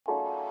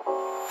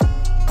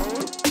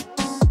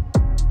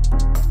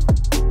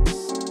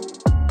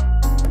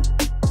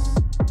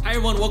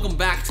welcome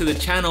back to the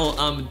channel.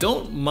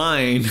 Don't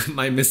mind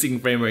my missing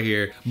frame right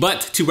here.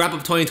 But to wrap up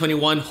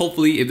 2021,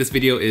 hopefully if this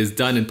video is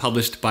done and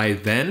published by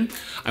then,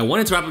 I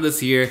wanted to wrap up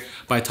this year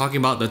by talking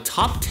about the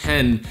top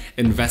 10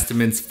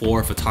 investments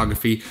for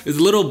photography. There's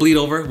a little bleed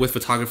over with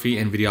photography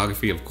and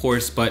videography, of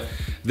course, but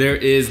there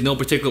is no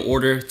particular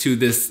order to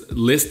this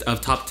list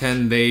of top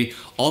 10. They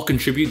all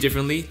contribute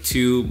differently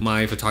to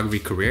my photography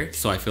career,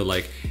 so I feel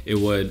like it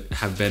would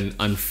have been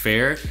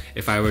unfair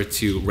if I were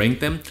to rank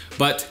them.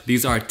 But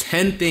these are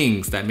 10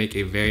 things that make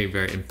a very,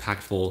 very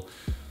impactful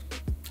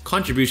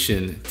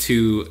contribution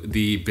to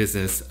the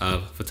business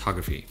of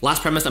photography.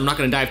 Last premise, I'm not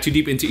gonna dive too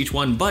deep into each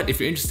one, but if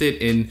you're interested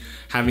in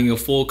having a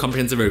full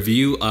comprehensive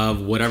review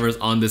of whatever's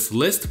on this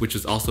list, which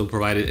is also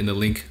provided in the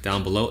link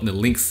down below, in the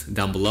links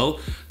down below,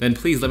 then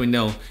please let me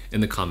know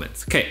in the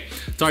comments. Okay,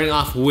 starting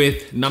off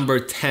with number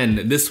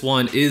 10. This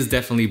one is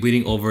definitely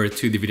bleeding over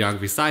to the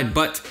videography side,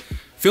 but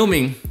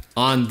filming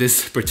on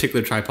this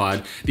particular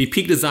tripod, the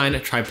Peak Design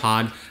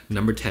tripod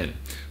number 10.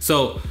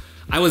 So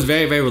I was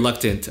very, very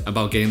reluctant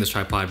about getting this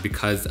tripod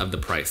because of the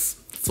price,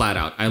 flat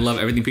out. I love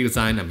everything Peak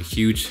Design. I'm a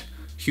huge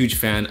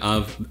fan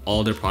of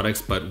all their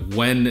products, but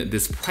when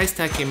this price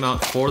tag came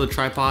out for the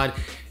tripod,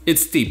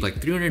 it's steep,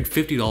 like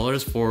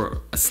 $350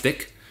 for a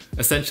stick,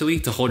 essentially,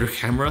 to hold your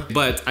camera.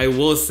 But I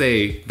will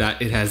say that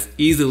it has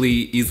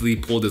easily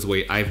pulled its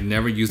weight. I've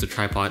never used a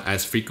tripod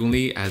as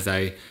frequently as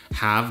I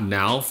have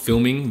now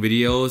filming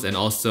videos, and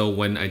also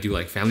when I do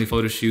like family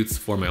photo shoots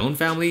for my own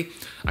family,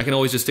 I can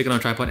always just stick it on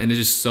a tripod and it's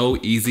just so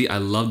easy. I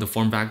love the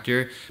form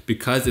factor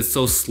because it's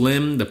so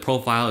slim. The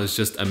profile is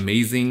just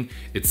amazing.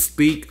 It's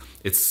sleek.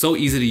 It's so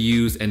easy to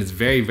use and it's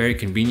very, very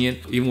convenient.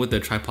 Even with the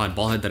tripod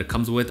ball head that it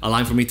comes with,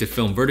 allowing for me to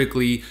film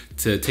vertically,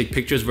 to take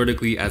pictures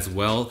vertically as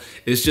well.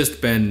 It's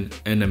just been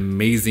an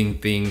amazing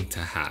thing to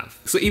have.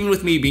 So even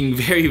with me being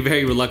very,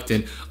 very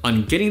reluctant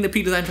on getting the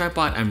Peak Design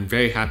tripod, I'm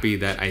very happy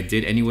that I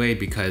did anyway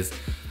because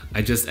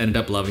I just ended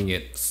up loving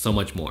it so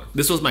much more.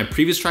 This was my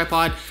previous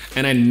tripod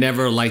and I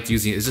never liked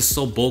using it. It's just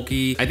so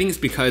bulky. I think it's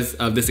because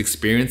of this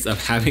experience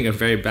of having a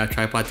very bad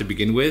tripod to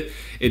begin with.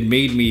 It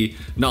made me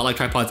not like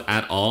tripods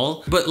at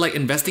all. But like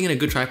investing in a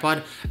good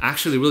tripod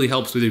actually really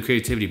helps with your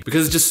creativity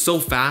because it's just so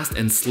fast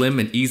and slim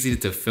and easy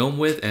to film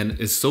with, and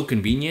it's so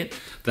convenient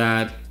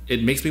that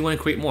it makes me want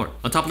to create more.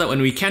 On top of that,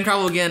 when we can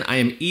travel again, I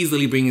am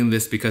easily bringing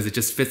this because it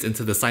just fits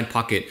into the side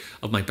pocket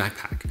of my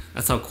backpack.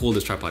 That's how cool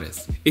this tripod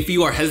is. If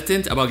you are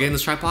hesitant about getting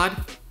this tripod,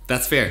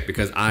 that's fair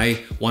because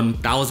I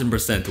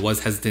 1000%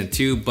 was hesitant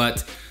too,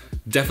 but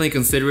definitely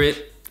consider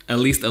it at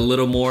least a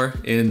little more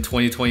in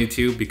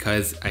 2022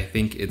 because I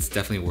think it's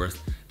definitely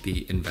worth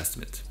the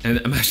investment.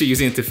 And I'm actually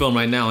using it to film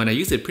right now and I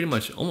use it pretty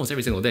much almost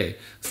every single day.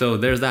 So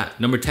there's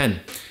that. Number 10,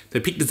 the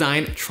Peak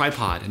Design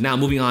tripod. Now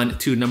moving on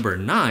to number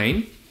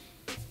 9,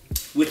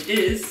 which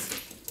is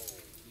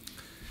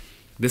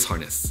this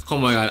harness. Oh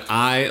my God,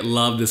 I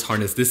love this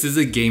harness. This is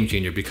a game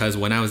changer because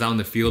when I was out in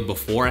the field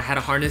before I had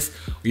a harness,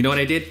 you know what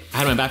I did? I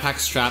had my backpack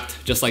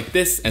strapped just like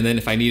this, and then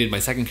if I needed my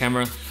second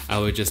camera, I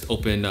would just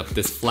open up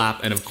this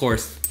flap, and of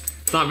course,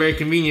 it's not very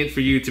convenient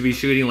for you to be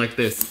shooting like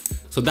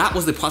this. So that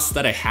was the process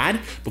that I had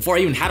before I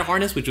even had a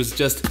harness, which was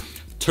just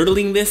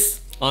turtling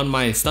this on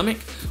my stomach,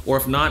 or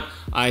if not,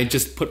 I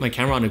just put my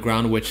camera on the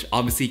ground, which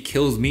obviously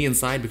kills me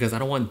inside because I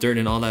don't want dirt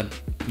and all that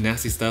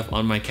nasty stuff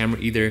on my camera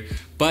either.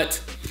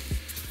 But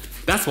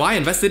that's why I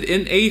invested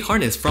in a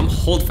harness from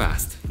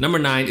Holdfast. Number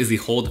 9 is the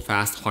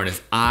Holdfast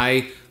harness.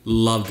 I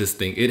love this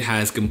thing. It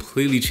has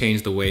completely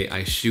changed the way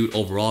I shoot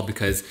overall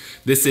because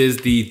this is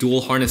the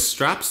dual harness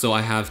strap. So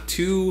I have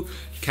 2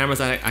 cameras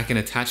that I can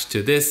attach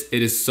to this.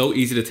 It is so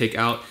easy to take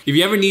out. If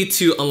you ever need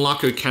to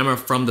unlock your camera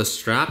from the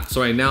strap, so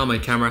right now my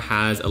camera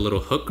has a little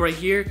hook right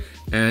here,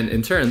 and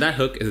in turn that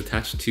hook is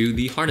attached to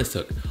the harness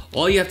hook.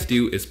 All you have to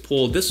do is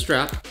pull this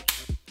strap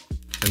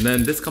and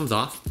then this comes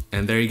off,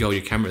 and there you go,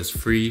 your camera is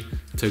free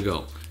to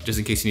go. Just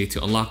in case you need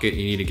to unlock it,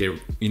 you need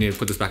to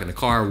put this back in the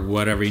car,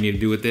 whatever you need to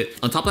do with it.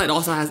 On top of that, it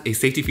also has a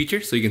safety feature,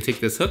 so you can take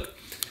this hook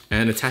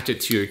and attach it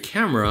to your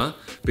camera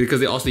because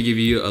they also give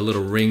you a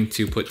little ring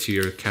to put to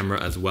your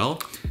camera as well.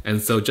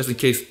 And so just in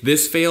case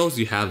this fails,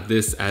 you have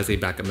this as a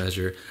backup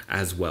measure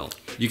as well.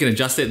 You can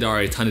adjust it. There are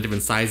a ton of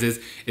different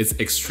sizes. It's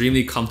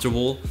extremely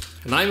comfortable.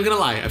 I'm not even gonna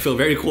lie, I feel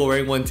very cool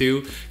wearing one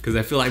too because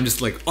I feel like I'm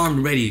just like armed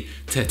and ready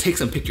to take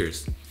some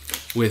pictures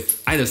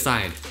with either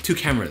side, 2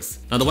 cameras.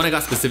 Now the one I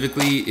got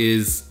specifically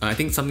is, I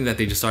think something that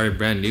they just started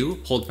brand new.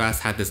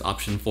 Holdfast had this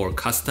option for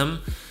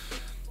custom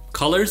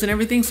colors and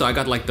everything, so I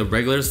got like the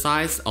regular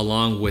size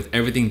along with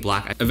everything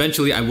black.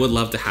 Eventually I would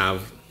love to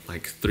have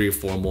like 3 or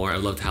 4 more. I'd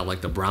love to have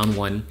like the brown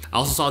one. I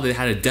also saw they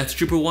had a Death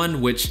Trooper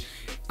one, which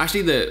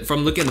actually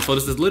from looking at the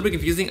photos is a little bit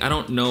confusing. I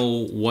don't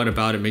know what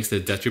about it makes the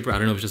Death Trooper. I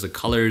don't know if it's just the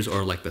colors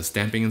or like the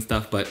stamping and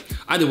stuff, but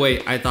either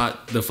way, I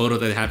thought the photo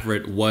that they had for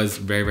it was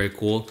very, very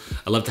cool.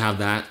 I'd love to have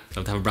that. I'd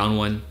love to have a brown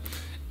one.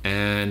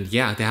 And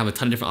yeah, they have a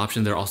ton of different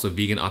options. There are also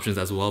vegan options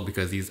as well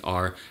because these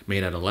are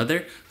made out of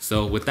leather.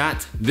 So with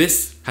that,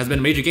 this has been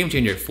a major game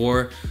changer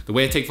for the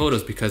way I take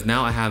photos because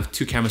now I have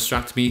 2 cameras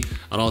strapped to me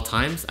at all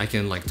times. I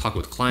can like talk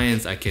with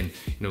clients. I can,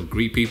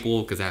 greet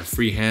people because I have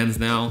free hands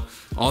now.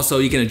 Also,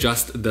 you can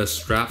adjust the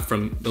strap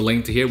from the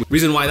length to here.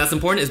 Reason why that's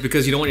important is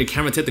because you don't want your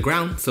camera to hit the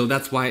ground. So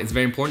that's why it's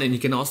very important. And you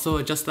can also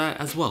adjust that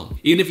as well.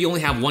 Even if you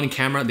only have 1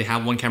 camera, they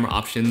have 1 camera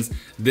options.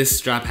 This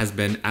strap has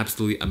been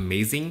absolutely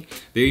amazing.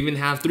 They even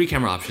have 3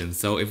 camera options.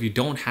 So if you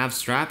don't have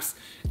straps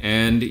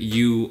and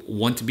you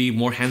want to be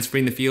more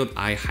hands-free in the field,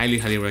 I highly,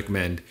 highly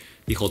recommend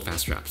the Holdfast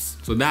straps.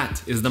 So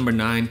that is number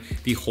 9,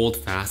 the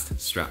Holdfast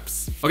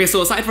straps. Okay,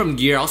 so aside from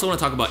gear, I also want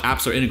to talk about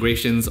apps or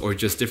integrations or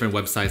just different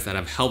websites that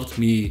have helped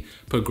me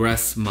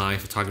progress my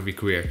photography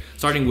career.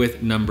 Starting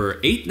with number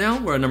 8 now,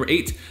 we're at number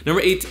 8.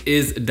 Number 8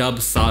 is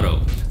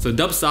Dubsado. So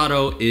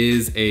Dubsado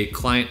is a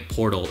client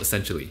portal,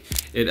 essentially.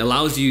 It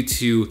allows you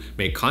to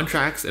make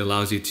contracts, it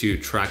allows you to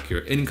track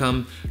your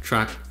income,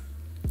 track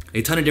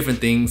a ton of different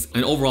things,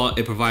 and overall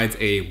it provides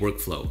a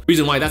workflow. The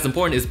reason why that's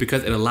important is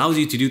because it allows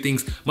you to do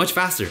things much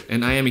faster,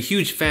 and I am a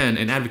huge fan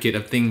and advocate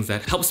of things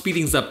that help speed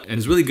things up and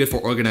is really good for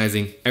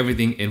organizing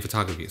everything in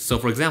photography. So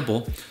for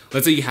example,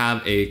 let's say you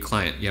have a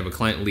client, you have a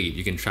client lead,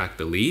 you can track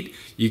the lead,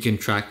 you can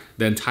track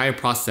the entire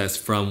process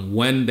from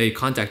when they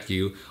contact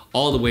you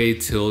all the way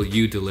till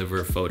you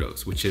deliver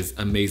photos, which is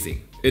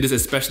amazing. It is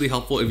especially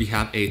helpful if you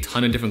have a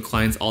ton of different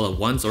clients all at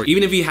once, or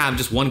even if you have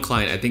just 1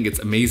 client. I think it's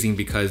amazing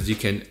because you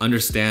can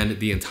understand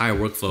the entire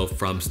workflow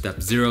from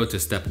step 0 to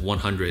step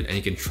 100, and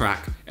you can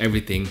track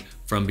everything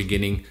from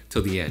beginning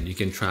till the end. You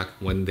can track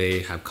when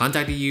they have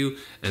contacted you,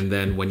 and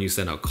then when you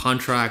send out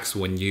contracts,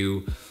 when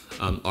you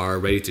are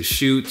ready to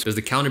shoot. There's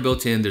a counter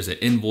built in, there's an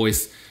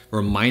invoice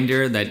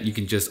reminder that you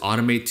can just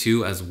automate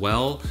to as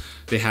well.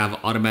 They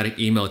have automatic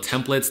email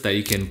templates that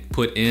you can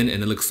put in,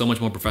 and it looks so much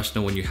more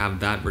professional when you have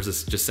that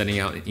versus just sending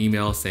out an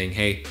email saying,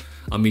 hey,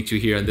 I'll meet you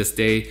here on this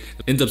day.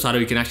 In Dubsado,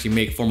 you can actually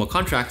make formal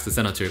contracts to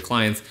send out to your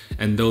clients,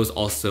 and those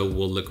also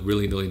will look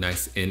really, really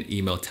nice in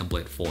email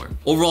template form.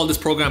 Overall, this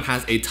program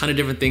has a ton of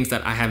different things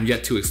that I have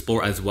yet to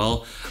explore as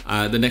well.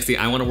 The next thing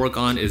I want to work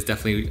on is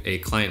definitely a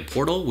client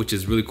portal, which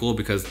is really cool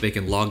because they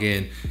can log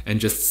in and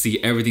just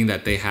see everything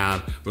that they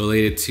have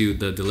related to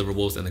the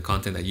deliverables and the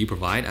content that you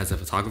provide as a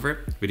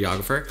photographer,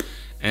 videographer.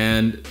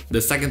 And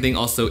the second thing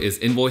also is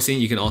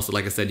invoicing. You can also,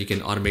 like I said, you can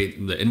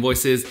automate the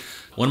invoices.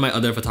 One of my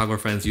other photographer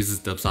friends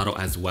uses Dubsado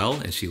as well,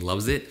 and she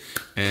loves it,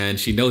 and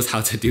she knows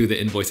how to do the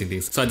invoicing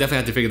things. So I definitely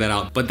have to figure that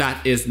out. But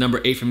that is number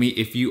 8 for me.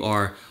 If you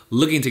are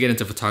looking to get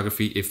into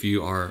photography, if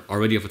you are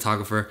already a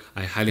photographer,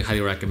 I highly,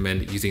 highly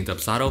recommend using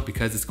Dubsado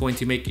because it's going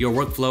to make your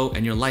workflow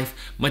and your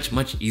life much,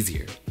 much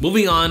easier.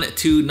 Moving on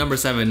to number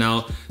 7.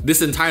 Now,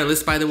 this entire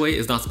list, by the way,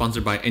 is not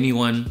sponsored by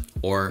anyone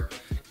or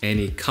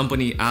any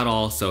company at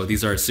all. So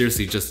these are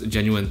seriously just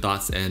genuine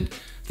thoughts and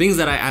things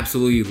that I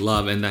absolutely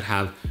love and that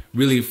have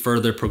really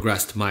further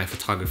progressed my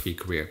photography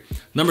career.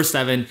 Number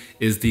 7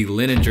 is the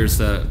Linen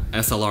Jersa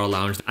SLR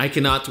Lounge. I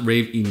cannot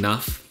rave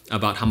enough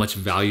about how much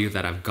value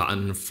that I've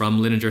gotten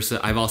from Linen Jersa.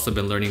 I've also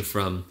been learning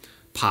from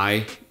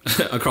Pi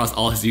across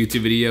all his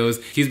YouTube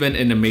videos. He's been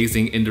an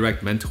amazing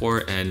indirect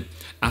mentor, and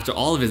after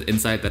all of his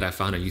insight that I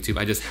found on YouTube,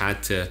 I just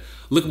had to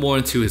look more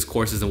into his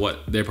courses and what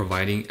they're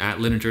providing at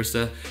Linen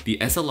Jersa. The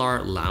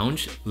SLR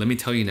Lounge, let me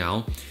tell you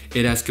now,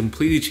 it has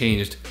completely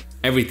changed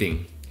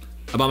everything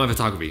about my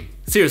photography.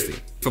 Seriously,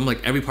 from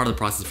like every part of the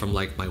process, from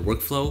like my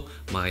workflow,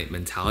 my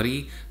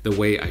mentality, the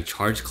way I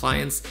charge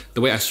clients,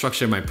 the way I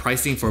structure my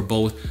pricing for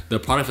both the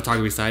product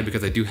photography side,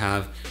 because I do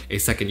have a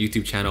second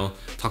YouTube channel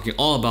talking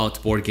all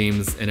about board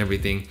games and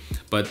everything,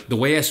 but the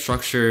way I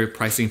structure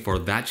pricing for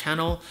that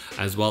channel,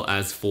 as well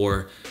as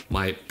for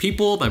my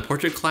people, my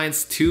portrait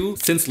clients too,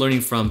 since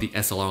learning from the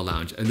SLR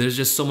Lounge. And there's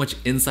just so much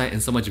insight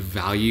and so much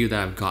value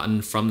that I've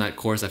gotten from that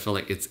course. I feel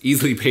like it's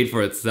easily paid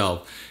for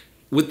itself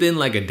within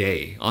like a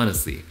day,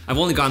 honestly. I've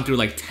only gone through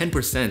like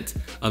 10%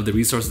 of the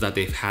resources that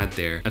they've had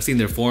there. I've seen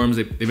their forums,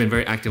 they've been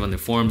very active on their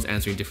forums,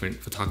 answering different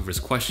photographers'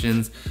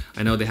 questions.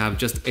 I know they have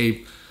just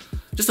a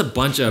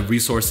bunch of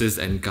resources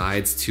and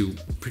guides to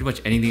pretty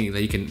much anything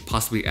that you can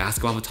possibly ask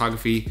about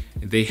photography.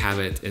 They have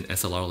it in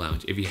SLR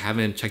Lounge. If you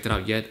haven't checked it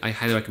out yet, I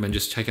highly recommend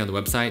just checking out the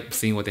website,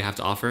 seeing what they have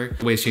to offer.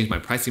 The way it's changed my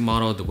pricing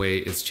model, the way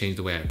it's changed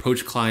the way I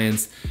approach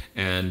clients,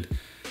 and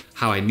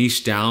how I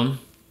niche down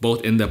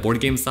both in the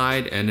board game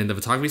side and in the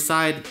photography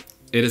side.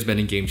 It has been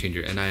a game changer,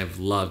 and I have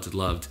loved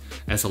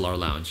SLR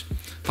Lounge.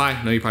 Pi,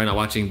 I know you're probably not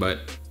watching,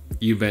 but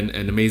you've been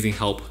an amazing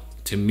help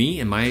to me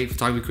in my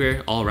photography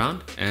career all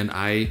around, and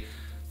I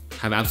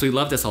have absolutely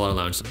loved SLR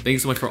Lounge. So thank you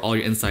so much for all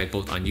your insight,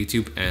 both on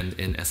YouTube and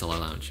in SLR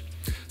Lounge.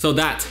 So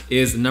that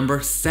is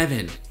number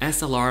 7,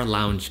 SLR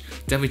Lounge.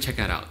 Definitely check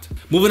that out.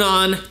 Moving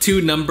on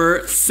to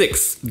number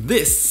 6,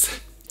 this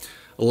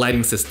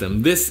lighting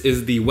system. This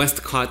is the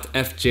Westcott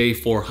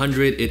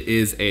FJ400. It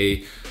is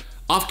a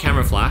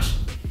off-camera flash.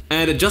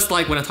 And just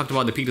like when I talked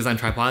about the Peak Design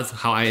tripods,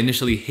 how I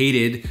initially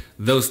hated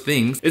those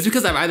things, it's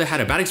because I've either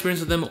had a bad experience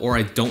with them or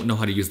I don't know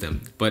how to use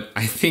them. But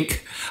I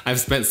think I've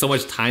spent so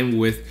much time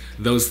with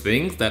those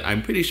things that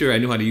I'm pretty sure I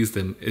knew how to use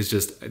them. It's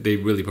just they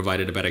really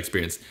provided a bad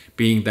experience,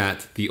 being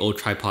that the old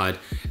tripod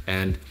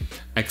and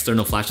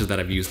external flashes that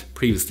I've used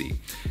previously.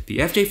 The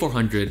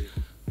FJ400,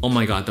 oh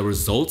my god, the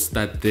results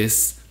that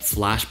this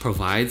flash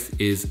provides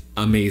is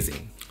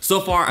amazing. So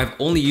far, I've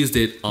only used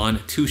it on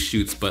 2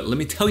 shoots, but let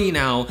me tell you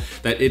now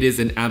that it is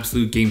an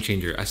absolute game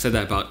changer. I've said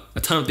that about a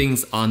ton of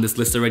things on this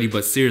list already,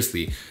 but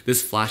seriously,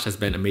 this flash has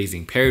been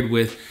amazing. Paired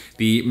with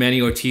the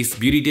Manny Ortiz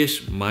Beauty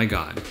Dish, my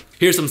god.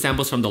 Here's some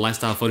samples from the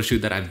lifestyle photo shoot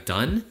that I've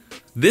done.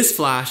 This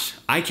flash,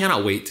 I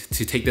cannot wait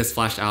to take this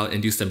flash out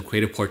and do some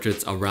creative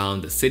portraits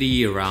around the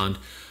city, around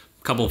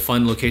a couple of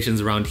fun locations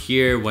around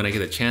here when I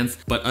get a chance.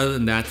 But other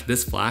than that,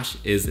 this flash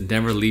is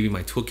never leaving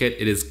my toolkit.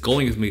 It is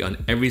going with me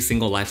on every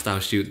single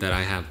lifestyle shoot that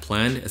I have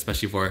planned,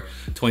 especially for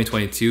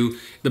 2022.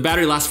 The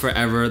battery lasts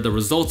forever, the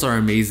results are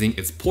amazing,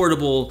 it's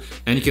portable,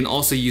 and you can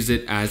also use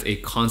it as a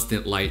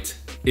constant light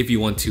if you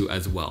want to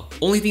as well.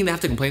 Only thing that I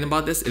have to complain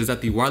about this is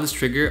that the wireless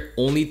trigger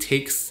only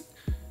takes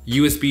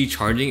USB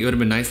charging. It would have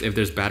been nice if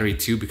there's battery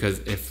too, because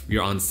if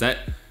you're on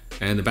set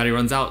and the battery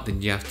runs out,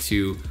 then you have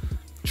to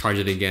charge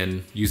it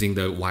again using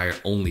the wire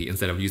only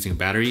instead of using a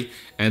battery.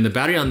 And the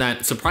battery on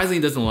that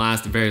surprisingly doesn't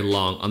last very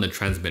long on the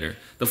transmitter.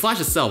 The flash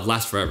itself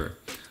lasts forever.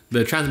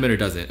 The transmitter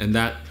doesn't, and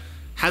that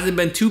hasn't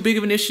been too big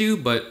of an issue,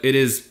 but it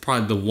is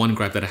probably the one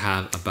gripe that I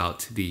have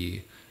about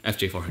the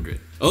FJ400.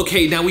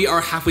 Okay, now we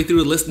are halfway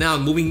through the list now,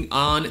 moving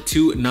on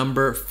to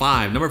number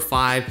 5. Number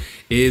 5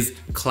 is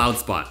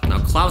CloudSpot. Now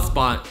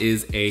CloudSpot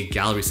is a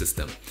gallery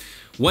system.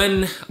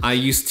 When I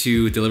used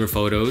to deliver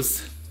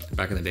photos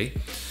back in the day,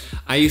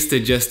 I used to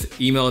just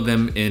email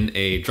them in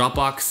a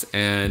Dropbox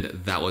and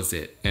that was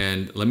it.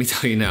 And let me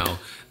tell you now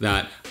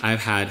that I've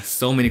had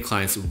so many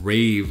clients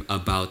rave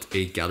about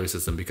a gallery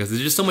system because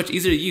it's just so much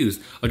easier to use.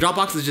 A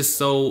Dropbox is just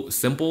so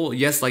simple.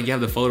 Yes, like you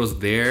have the photos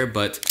there,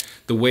 but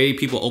the way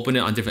people open it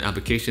on different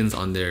applications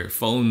on their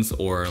phones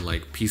or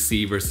like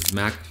PC versus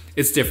Mac,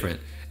 it's different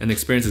and the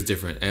experience is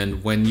different.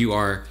 And when you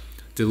are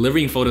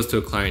delivering photos to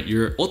a client,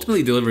 you're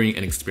ultimately delivering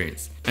an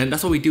experience. And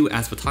that's what we do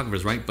as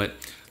photographers, right? But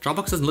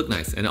Dropbox doesn't look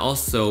nice, and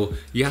also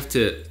you have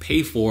to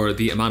pay for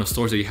the amount of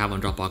storage that you have on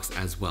Dropbox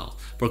as well.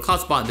 For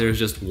CloudSpot, there's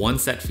just one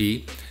set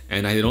fee,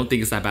 and I don't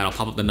think it's that bad. I'll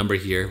pop up the number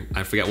here.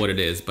 I forget what it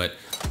is, but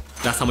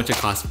that's how much it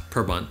costs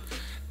per month.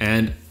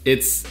 And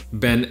it's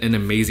been an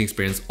amazing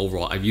experience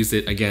overall. I've used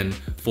it again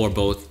for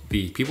both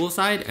the people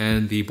side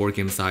and the board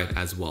game side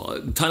as well.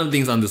 A ton of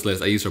things on this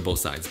list I use for both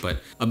sides,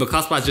 but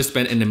CloudSpot has just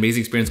been an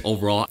amazing experience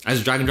overall. I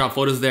just drag and drop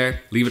photos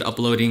there, leave it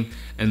uploading,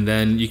 and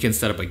then you can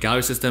set up a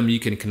gallery system. You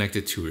can connect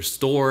it to your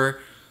store.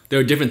 There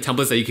are different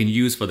templates that you can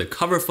use for the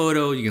cover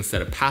photo. You can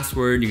set a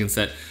password, you can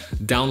set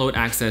download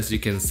access, you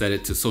can set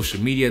it to social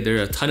media. There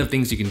are a ton of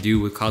things you can do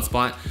with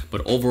CloudSpot,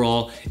 but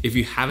overall, if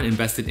you haven't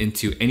invested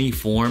into any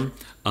form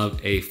of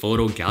a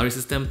photo gallery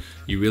system,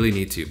 you really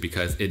need to,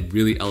 because it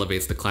really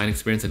elevates the client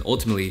experience and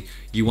ultimately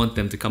you want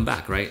them to come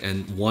back, right?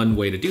 And one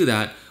way to do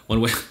that,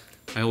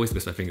 I always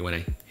miss my finger when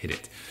I hit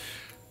it.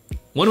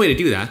 One way to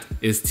do that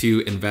is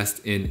to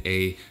invest in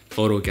a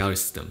photo gallery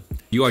system.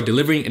 You are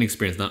delivering an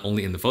experience not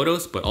only in the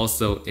photos, but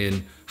also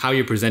in how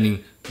you're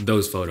presenting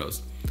those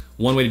photos.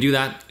 One way to do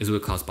that is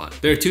with CloudSpot.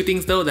 There are 2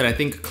 things though that I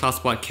think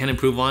CloudSpot can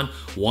improve on.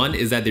 One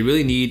is that they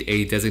really need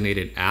a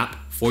designated app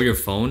for your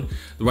phone.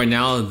 Right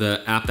now,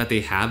 the app that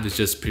they have is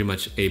just pretty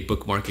much a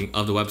bookmarking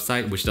of the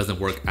website, which doesn't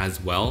work as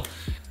well.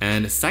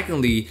 And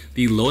secondly,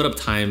 the load up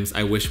times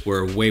I wish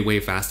were way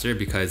faster,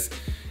 because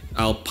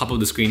I'll pop up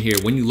the screen here.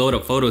 When you load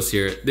up photos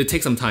here, it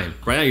takes some time.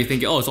 Right now you're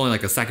thinking, oh, it's only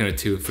like a second or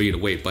 2 for you to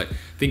wait. But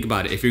think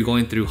about it. If you're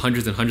going through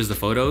hundreds and hundreds of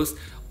photos,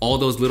 all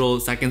those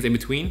little seconds in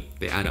between,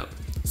 they add up.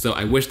 So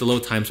I wish the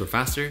load times were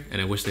faster and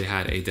I wish they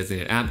had a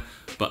designated app.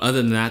 But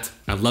other than that,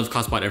 I've loved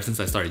CloudSpot ever since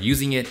I started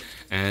using it,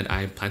 and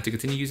I plan to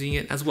continue using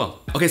it as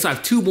well. Okay, so I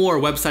have 2 more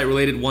website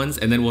related ones,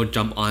 and then we'll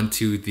jump on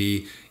to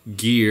the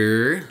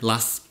gear,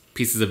 last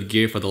pieces of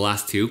gear for the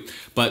last 2.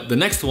 But the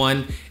next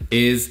one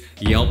is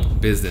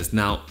Yelp Business.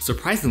 Now,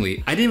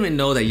 surprisingly, I didn't even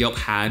know that Yelp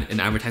had an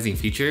advertising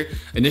feature.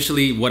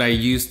 Initially, what I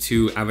used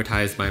to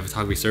advertise my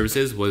photography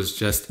services was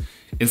just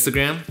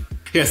Instagram.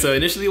 Yeah, so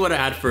initially what I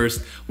had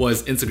first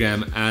was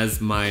Instagram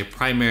as my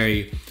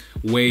primary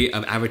way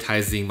of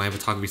advertising my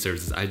photography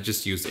services. I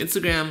just used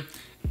Instagram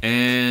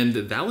and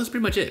that was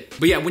pretty much it.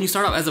 But yeah, when you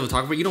start out as a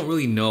photographer, you don't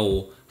really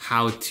know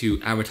how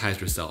to advertise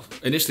yourself.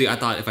 Initially, I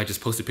thought if I just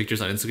posted pictures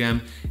on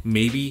Instagram,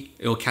 maybe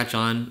it'll catch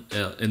on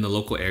in the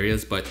local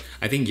areas, but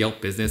I think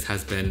Yelp Business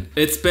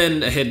it's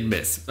been a hit and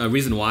miss. A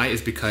reason why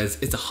is because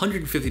it's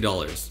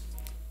 $150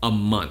 a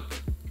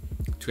month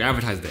to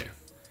advertise there.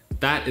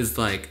 That is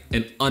like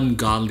an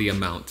ungodly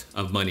amount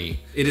of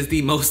money. It is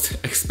the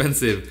most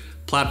expensive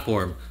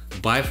platform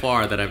by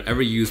far that I've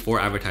ever used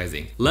for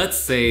advertising. Let's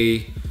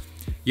say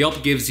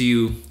Yelp gives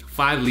you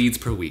 5 leads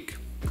per week,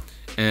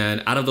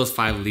 and out of those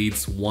 5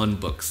 leads, 1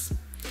 books.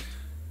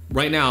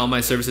 Right now, my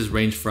services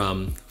range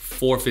from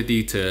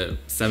 $4.50 to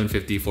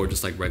 $7.50 for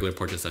just like regular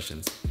portrait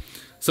sessions.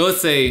 So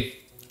let's say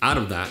out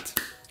of that,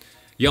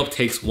 Yelp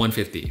takes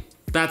 $150.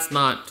 That's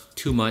not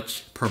too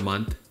much per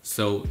month.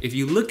 So if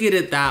you look at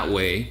it that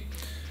way,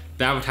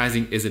 the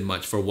advertising isn't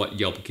much for what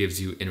Yelp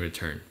gives you in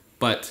return.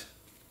 But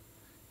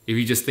if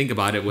you just think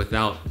about it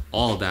without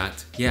all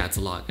that, yeah, it's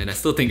a lot. And I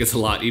still think it's a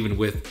lot even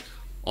with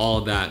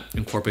all that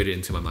incorporated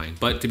into my mind.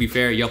 But to be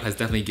fair, Yelp has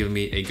definitely given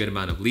me a good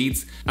amount of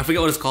leads. I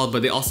forget what it's called,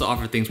 but they also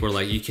offer things where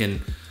like you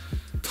can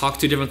talk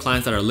to different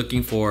clients that are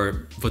looking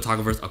for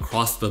photographers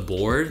across the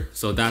board.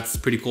 So that's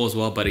pretty cool as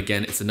well. But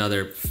again, it's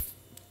another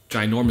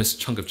ginormous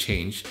chunk of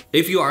change.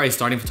 If you are a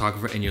starting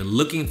photographer and you're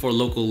looking for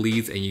local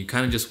leads and you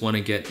kind of just want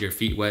to get your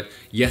feet wet,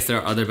 yes, there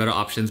are other better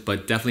options,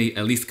 but definitely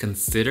at least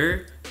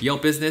consider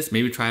Yelp Business.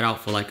 Maybe try it out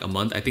for like a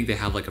month. I think they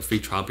have like a free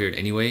trial period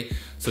anyway.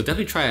 So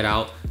definitely try it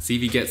out, see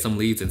if you get some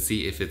leads and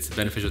see if it's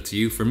beneficial to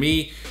you. For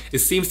me, it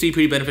seems to be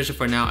pretty beneficial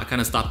for now. I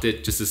kind of stopped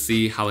it just to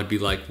see how it'd be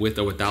like with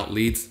or without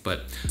leads.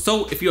 But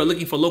so if you are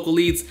looking for local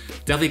leads,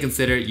 definitely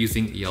consider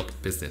using Yelp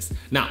Business.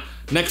 Now,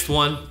 next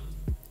one,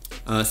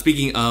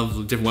 speaking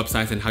of different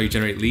websites and how you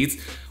generate leads,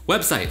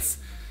 websites.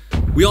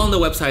 We all know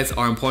websites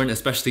are important,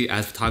 especially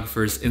as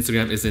photographers.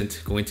 Instagram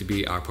isn't going to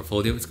be our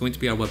portfolio, it's going to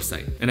be our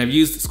website. And I've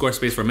used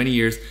Squarespace for many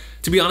years.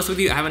 To be honest with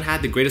you, I haven't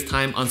had the greatest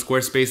time on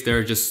Squarespace. There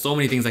are just so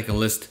many things I can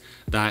list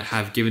that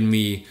have given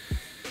me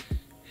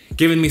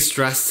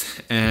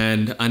stress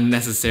and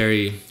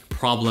unnecessary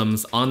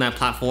problems on that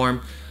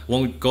platform.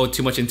 Won't go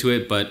too much into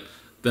it, but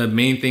the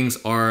main things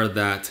are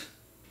that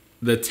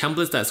the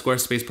templates that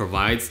Squarespace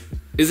provides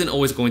isn't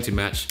always going to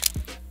match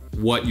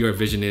what your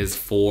vision is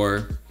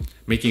for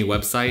making a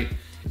website.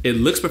 It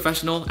looks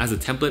professional as a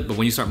template, but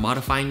when you start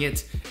modifying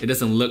it, it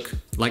doesn't look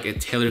like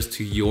it tailors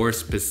to your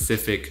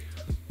specific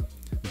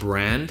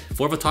brand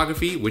for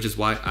photography, which is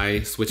why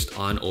I switched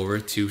on over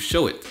to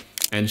Showit.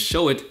 And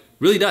Showit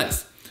really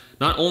does.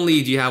 Not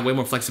only do you have way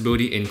more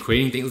flexibility in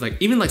creating things, like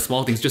even like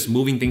small things, just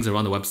moving things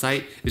around the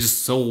website is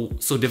just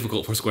so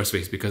difficult for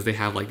Squarespace because they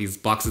have like these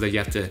boxes that you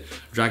have to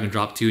drag and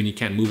drop to and you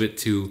can't move it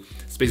to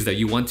spaces that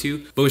you want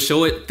to. But with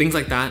Showit, things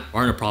like that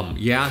aren't a problem.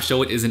 Yeah,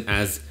 Showit isn't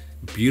as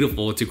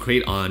beautiful to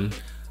create on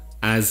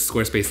as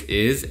Squarespace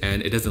is,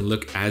 and it doesn't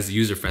look as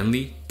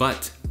user-friendly,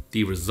 but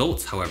the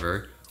results,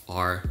 however,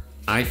 are,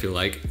 I feel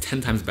like,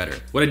 10 times better.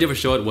 What I did for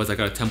Showit was I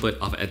got a template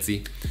off of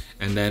Etsy,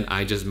 and then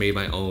I just made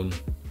my own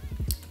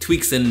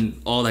tweaks and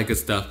all that good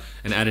stuff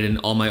and added in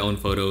all my own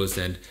photos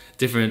and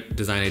different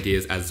design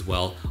ideas as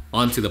well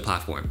onto the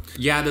platform.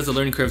 Yeah, there's a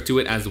learning curve to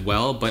it as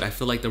well, but I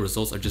feel like the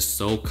results are just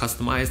so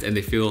customized and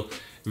they feel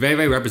very,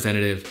 very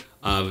representative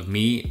of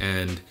me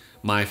and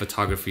my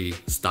photography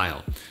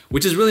style,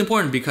 which is really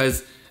important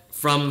because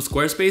from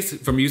Squarespace,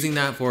 from using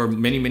that for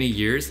many, many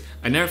years,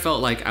 I never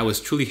felt like I was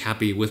truly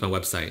happy with my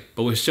website.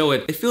 But with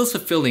Showit, it feels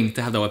fulfilling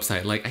to have the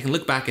website. Like I can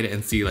look back at it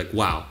and see like,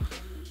 wow,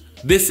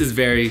 this is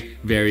very,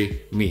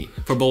 very me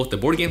for both the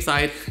board game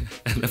side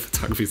and the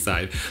photography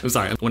side. I'm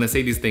sorry, when I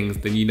say these things,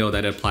 then you know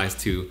that it applies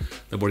to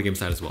the board game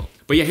side as well.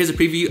 But yeah, here's a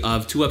preview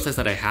of 2 websites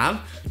that I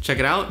have. Check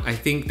it out. I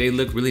think they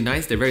look really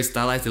nice. They're very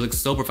stylized. They look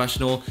so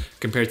professional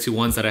compared to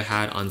ones that I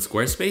had on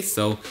Squarespace.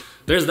 So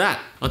there's that.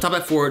 On top of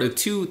that, for the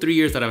 2-3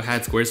 years that I've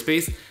had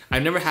Squarespace,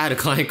 I've never had a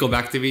client go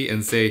back to me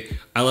and say,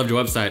 I loved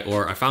your website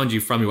or I found you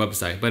from your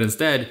website. But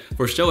instead,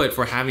 for Showit,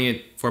 for having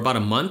it for about a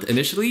month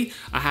initially,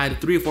 I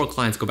had 3 or 4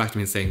 clients go back to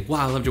me and saying,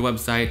 wow, I loved your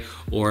website,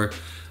 or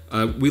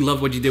we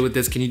love what you did with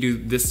this. Can you do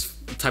this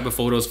type of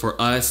photos for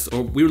us?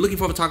 Or we were looking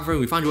for a photographer,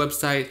 we found your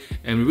website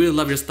and we really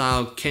love your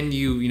style. Can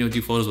you,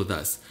 do photos with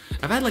us?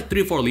 I've had like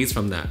 3 or 4 leads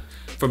from that,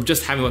 from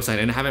just having a website,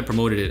 and I haven't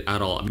promoted it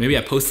at all. Maybe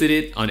I posted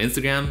it on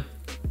Instagram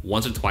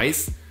once or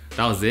twice.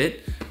 That was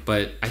it.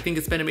 But I think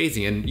it's been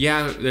amazing. And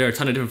yeah, there are a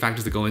ton of different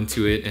factors that go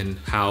into it and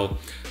how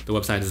the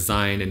website is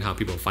designed and how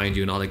people find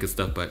you and all that good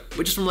stuff. But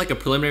just from like a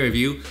preliminary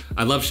review,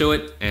 I love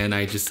Showit and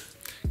I just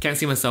can't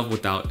see myself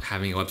without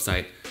having a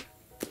website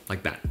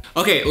like that.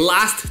 Okay,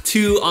 last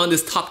 2 on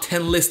this top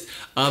 10 list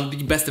of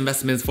the best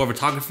investments for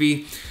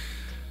photography.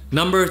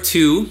 Number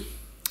 2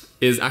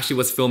 is actually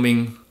what's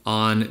filming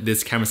on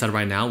this camera setup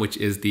right now, which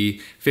is the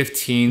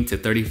 15-35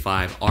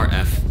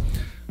 RF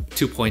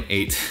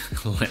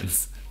 2.8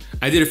 lens.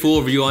 I did a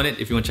full review on it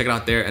if you want to check it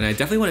out there, and I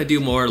definitely want to do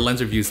more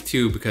lens reviews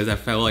too because I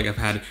felt like I've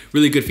had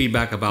really good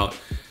feedback about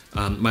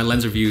my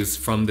lens reviews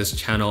from this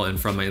channel and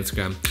from my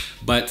Instagram.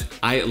 But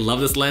I love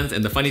this lens,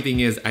 and the funny thing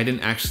is I didn't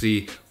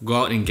actually go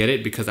out and get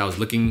it because I was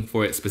looking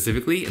for it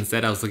specifically.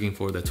 Instead, I was looking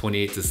for the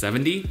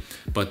 28-70,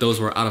 but those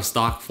were out of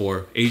stock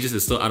for ages.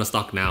 It's still out of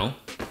stock now.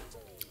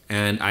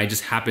 And I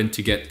just happened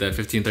to get the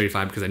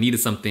 15-35 because I needed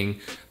something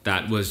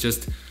that was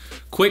just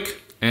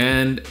quick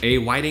and a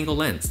wide angle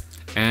lens.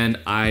 And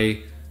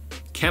I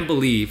can't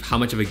believe how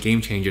much of a game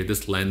changer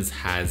this lens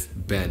has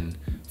been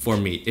for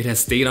me. It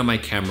has stayed on my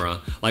camera.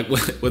 Like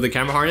with the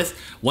camera harness,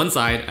 one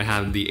side I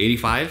have the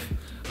 85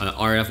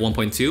 RF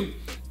 1.2,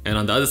 and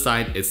on the other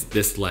side it's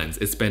this lens.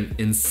 It's been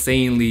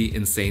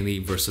insanely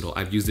versatile.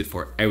 I've used it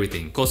for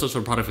everything. Close-ups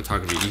for product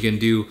photography. You can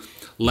do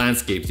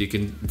landscapes, you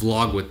can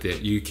vlog with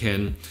it, you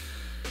can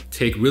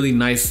take really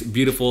nice,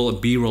 beautiful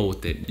B-roll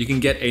with it. You can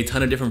get a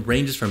ton of different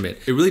ranges from it.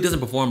 It really doesn't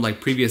perform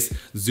like previous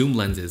zoom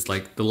lenses.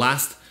 Like the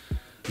last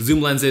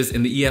zoom lenses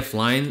in the EF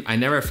line, I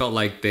never felt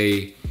like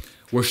they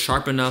were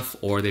sharp enough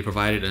or they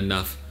provided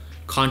enough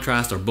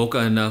contrast or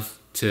bokeh enough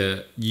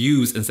to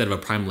use instead of a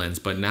prime lens.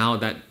 But now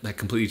that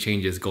completely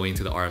changes going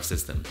to the RF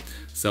system.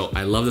 So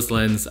I love this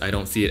lens. I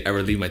don't see it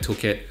ever leave my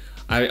toolkit.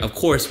 I, of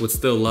course, would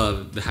still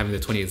love having the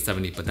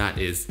 28-70, but that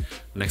is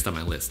next on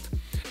my list.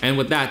 And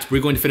with that,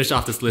 we're going to finish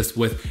off this list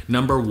with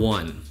number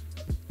 1.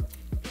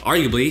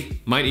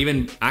 Arguably, might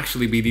even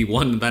actually be the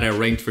one that I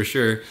ranked for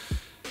sure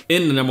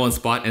in the number 1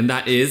 spot, and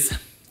that is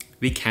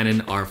the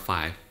Canon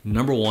R5.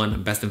 Number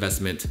 1 best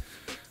investment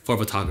for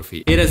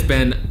photography. It has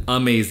been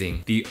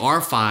amazing. The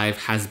R5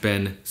 has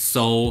been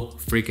so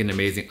freaking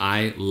amazing.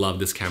 I love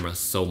this camera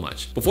so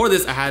much. Before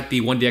this, I had the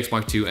 1DX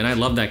Mark II and I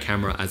love that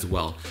camera as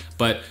well.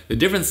 But the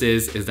difference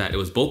is that it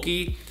was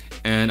bulky,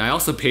 and I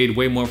also paid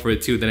way more for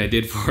it too than I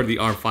did for the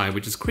R5,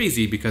 which is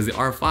crazy because the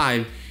R5,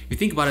 if you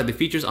think about it, the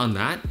features on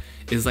that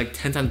is like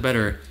 10 times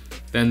better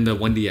than the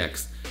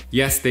 1DX.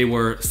 Yes, they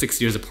were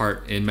 6 years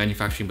apart in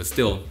manufacturing, but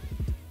still,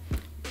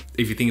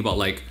 if you think about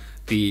like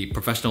the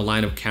professional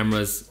line of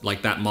cameras,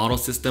 like that model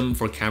system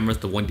for cameras,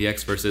 the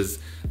 1DX versus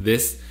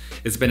this,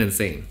 it's been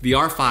insane. The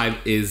R5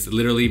 is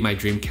literally my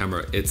dream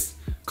camera. It's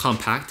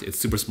compact, it's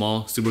super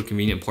small, super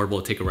convenient, portable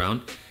to take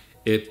around.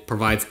 It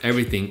provides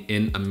everything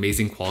in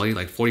amazing quality,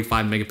 like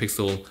 45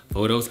 megapixel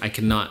photos. I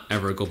cannot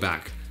ever go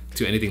back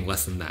to anything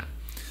less than that.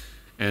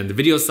 And the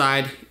video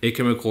side, it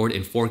can record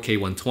in 4K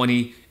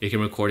 120, it can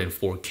record in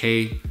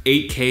 4K,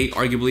 8K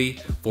arguably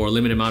for a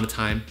limited amount of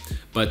time.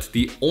 But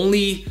the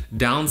only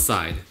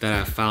downside that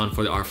I found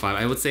for the R5,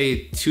 I would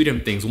say 2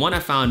 different things. One I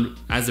found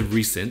as of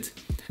recent,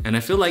 and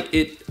I feel like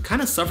it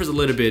kind of suffers a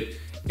little bit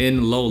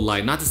in low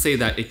light. Not to say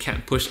that it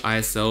can't push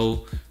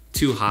ISO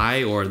too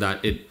high or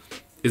that it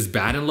is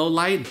bad in low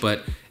light,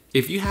 but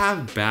if you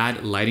have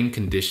bad lighting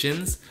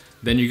conditions,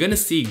 then you're gonna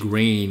see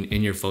grain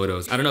in your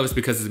photos. I don't know if it's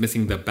because it's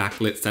missing the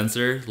backlit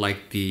sensor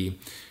like the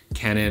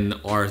Canon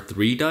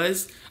R3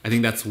 does. I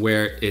think that's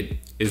where it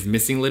is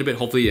missing a little bit.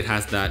 Hopefully it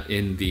has that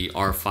in the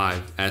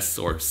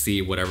R5S or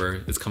C,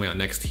 whatever is coming out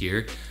next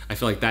here. I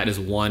feel like that is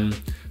one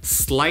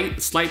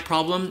slight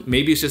problem.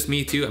 Maybe it's just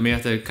me too. I may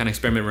have to kind of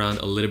experiment around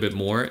a little bit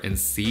more and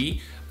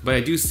see. But I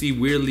do see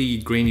weirdly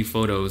grainy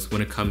photos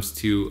when it comes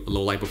to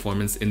low light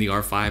performance in the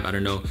R5. I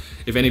don't know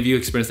if any of you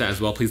experience that as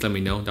well. Please let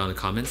me know down in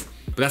the comments.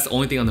 But that's the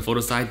only thing on the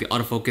photo side. The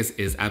autofocus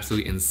is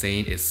absolutely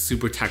insane. It's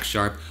super tack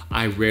sharp.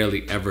 I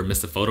rarely ever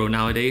miss a photo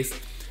nowadays.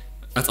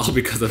 That's all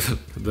because of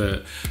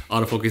the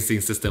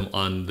autofocusing system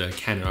on the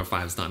Canon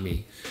R5, it's not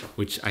me,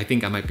 which I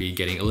think I might be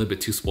getting a little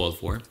bit too spoiled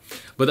for.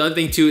 But the other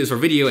thing too is for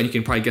video, and you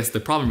can probably guess the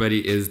problem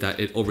already, is that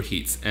it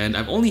overheats. And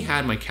I've only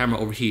had my camera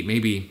overheat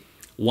maybe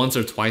once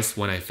or twice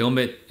when I film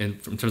it, and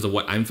in terms of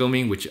what I'm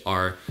filming, which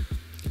are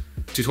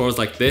tutorials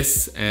like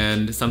this,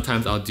 and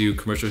sometimes I'll do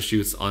commercial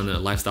shoots on a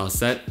lifestyle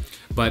set.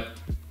 But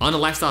on a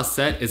lifestyle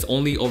set, it's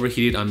only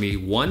overheated on me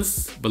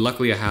once, but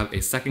luckily I have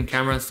a second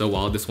camera, so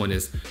while this one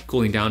is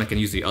cooling down, I can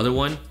use the other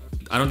one.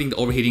 I don't think the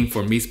overheating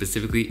for me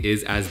specifically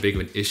is as big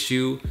of an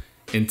issue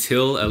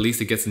until at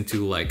least it gets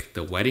into like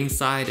the wedding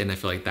side, and I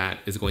feel like that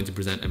is going to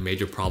present a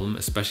major problem,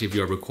 especially if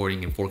you're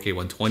recording in 4K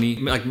 120.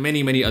 Like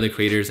many other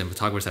creators and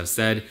photographers have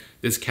said,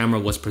 this camera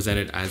was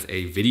presented as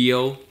a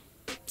video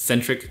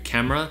centric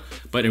camera,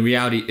 but in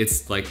reality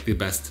it's like the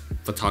best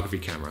photography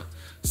camera.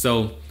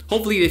 So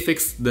hopefully they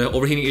fix the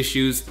overheating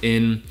issues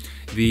in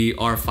the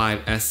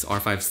R5S,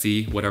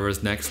 R5C, whatever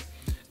is next.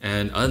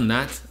 And other than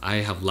that, I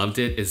have loved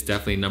it. It's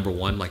definitely number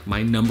 1. Like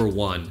my number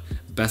 1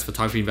 best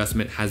photography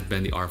investment has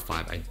been the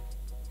R5.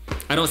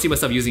 I don't see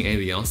myself using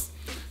anything else.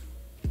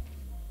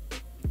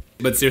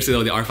 But seriously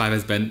though, the R5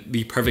 has been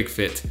the perfect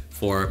fit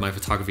for my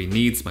photography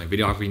needs, my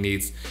videography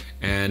needs,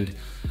 and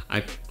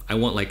I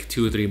want like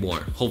 2 or 3 more.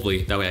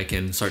 Hopefully that way I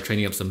can start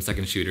training up some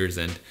second shooters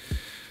and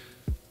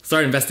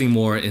start investing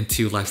more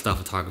into lifestyle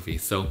photography.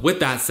 So with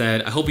that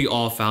said, I hope you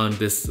all found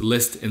this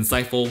list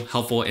insightful,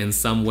 helpful in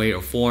some way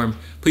or form.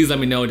 Please let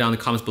me know down in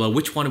the comments below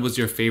which one was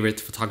your favorite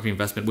photography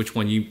investment, which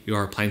one you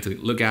are planning to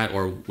look at,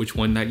 or which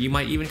one that you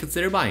might even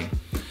consider buying.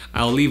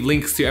 I'll leave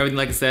links to everything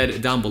like I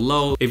said down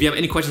below. If you have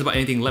any questions about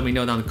anything, let me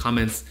know down in the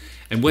comments.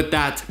 And with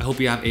that, I hope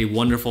you have a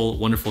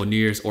wonderful New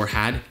Year's, or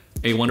had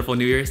a wonderful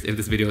New Year's if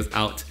this video is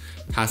out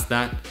past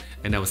that.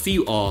 And I will see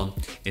you all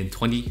in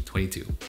 2022.